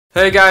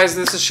Hey guys,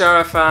 this is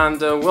Sharaf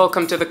and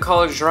welcome to the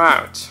college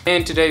route.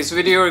 In today's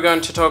video we're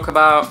going to talk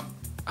about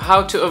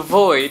how to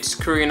avoid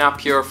screwing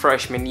up your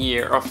freshman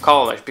year of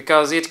college,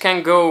 because it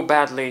can go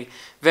badly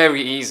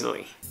very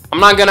easily. I'm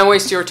not gonna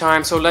waste your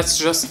time, so let's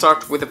just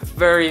start with the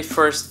very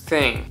first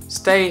thing.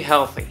 Stay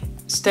healthy.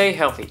 Stay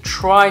healthy.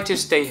 Try to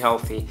stay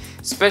healthy,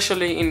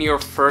 especially in your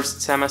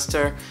first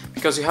semester,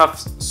 because you have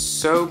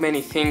so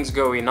many things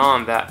going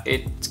on that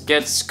it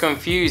gets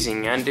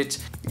confusing and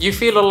you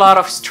feel a lot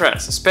of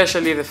stress,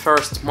 especially the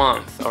first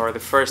month or the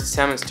first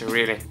semester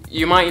really.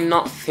 You might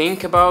not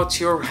think about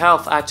your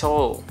health at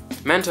all,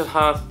 mental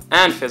health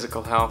and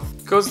physical health,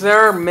 because there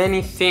are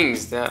many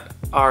things that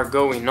are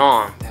going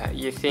on that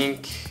you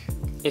think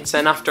it's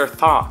an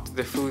afterthought.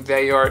 The food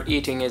that you are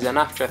eating is an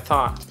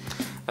afterthought.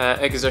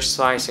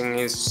 Exercising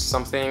is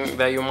something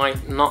that you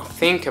might not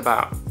think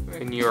about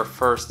in your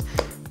first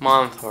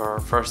month or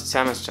first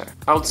semester.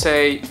 I would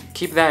say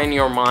keep that in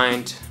your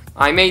mind.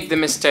 I made the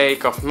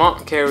mistake of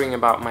not caring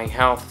about my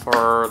health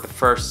for the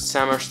first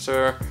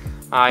semester.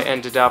 I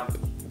ended up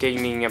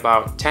gaining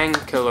about 10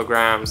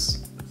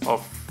 kilograms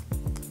of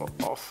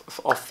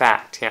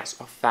fat, yes,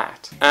 of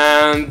fat.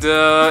 And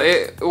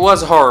it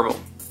was horrible.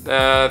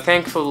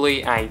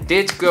 Thankfully, I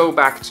did go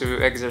back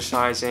to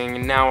exercising,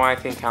 and now I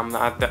think I'm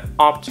at the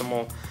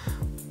optimal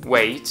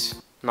weight.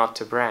 Not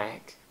to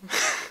brag.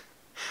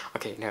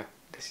 Okay, no,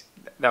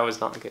 that was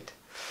not good.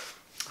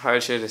 How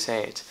should I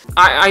say it?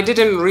 I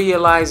didn't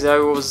realize I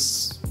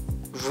was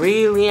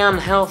really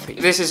unhealthy.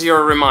 This is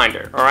your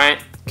reminder, alright?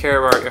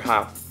 Care about your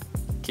health.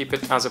 Keep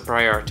it as a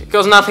priority,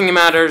 because nothing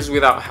matters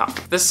without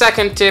health. The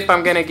second tip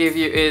I'm gonna give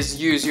you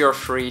is use your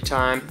free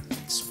time.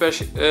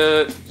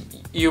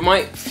 You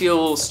might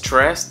feel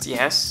stressed,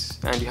 yes,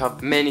 and you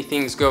have many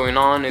things going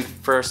on in the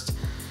first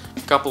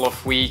couple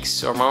of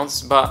weeks or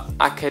months, but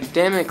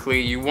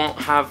academically you won't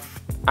have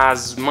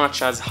as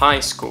much as high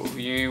school.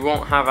 You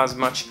won't have as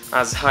much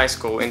as high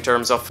school in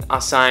terms of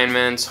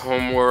assignments,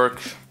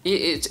 homework.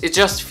 It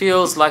just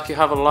feels like you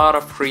have a lot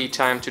of free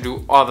time to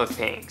do other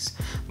things.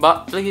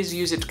 But please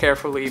use it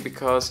carefully,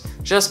 because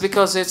just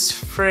because it's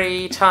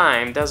free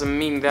time doesn't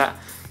mean that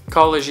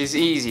college is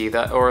easy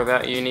or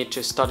that you need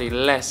to study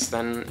less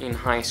than in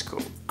high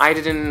school. I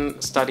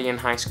didn't study in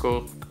high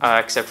school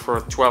except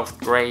for 12th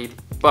grade,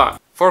 but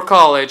for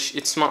college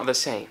it's not the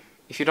same.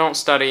 If you don't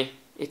study,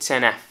 it's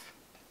an F.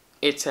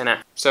 It's an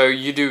F. So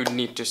you do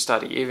need to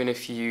study, even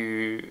if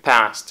you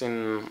passed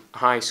in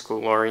high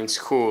school or in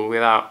school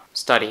without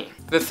studying.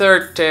 The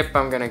third tip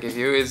I'm gonna give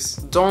you is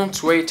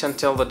don't wait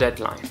until the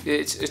deadline.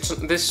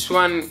 This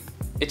one,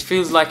 it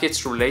feels like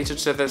it's related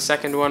to the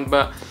second one,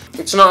 but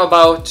it's not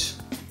about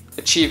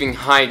achieving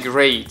high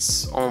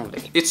grades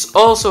only. It's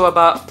also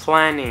about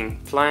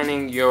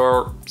planning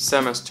your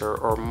semester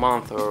or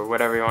month or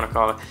whatever you want to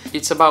call it.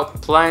 It's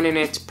about planning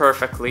it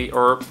perfectly,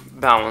 or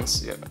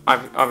balance.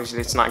 Obviously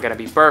it's not gonna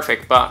be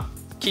perfect, but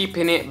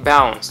keeping it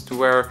balanced,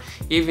 where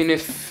even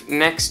if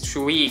next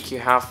week you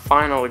have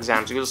final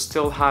exams, you'll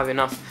still have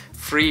enough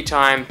free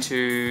time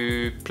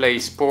to play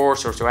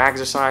sports or to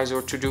exercise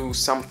or to do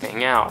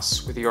something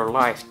else with your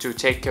life, to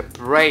take a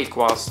break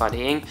while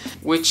studying,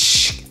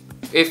 which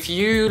if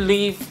you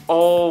leave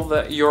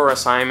all your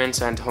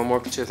assignments and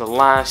homework to the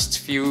last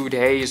few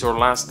days or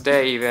last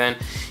day, then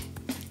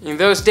in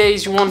those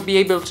days you won't be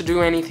able to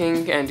do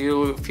anything and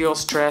you'll feel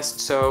stressed,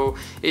 so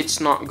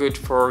it's not good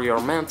for your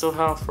mental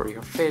health, for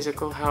your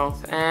physical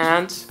health,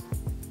 and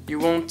you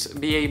won't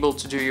be able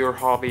to do your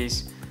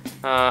hobbies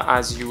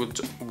as you would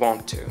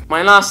want to.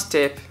 My last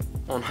tip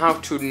on how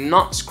to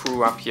not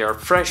screw up your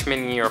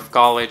freshman year of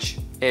college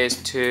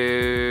is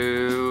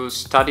to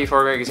study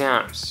for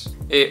exams.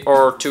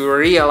 Or to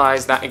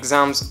realize that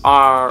exams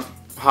are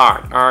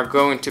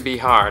going to be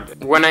hard.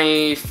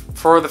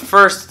 For the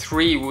first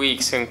 3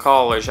 weeks in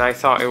college, I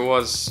thought it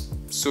was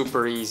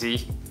super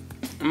easy.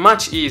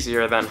 Much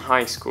easier than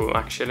high school,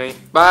 actually.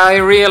 But I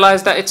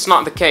realized that it's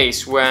not the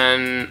case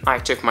when I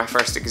took my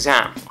first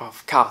exam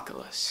of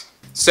calculus.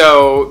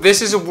 So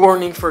this is a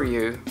warning for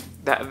you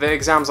that the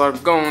exams are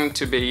going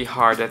to be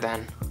harder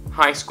than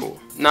high school.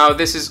 Now,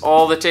 this is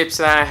all the tips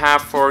that I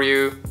have for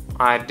you.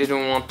 I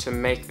didn't want to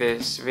make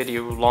this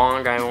video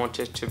long. I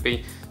wanted to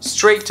be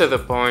straight to the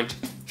point.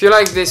 If you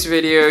like this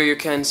video, you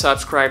can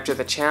subscribe to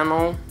the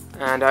channel,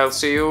 and I'll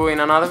see you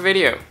in another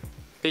video.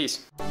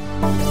 Peace.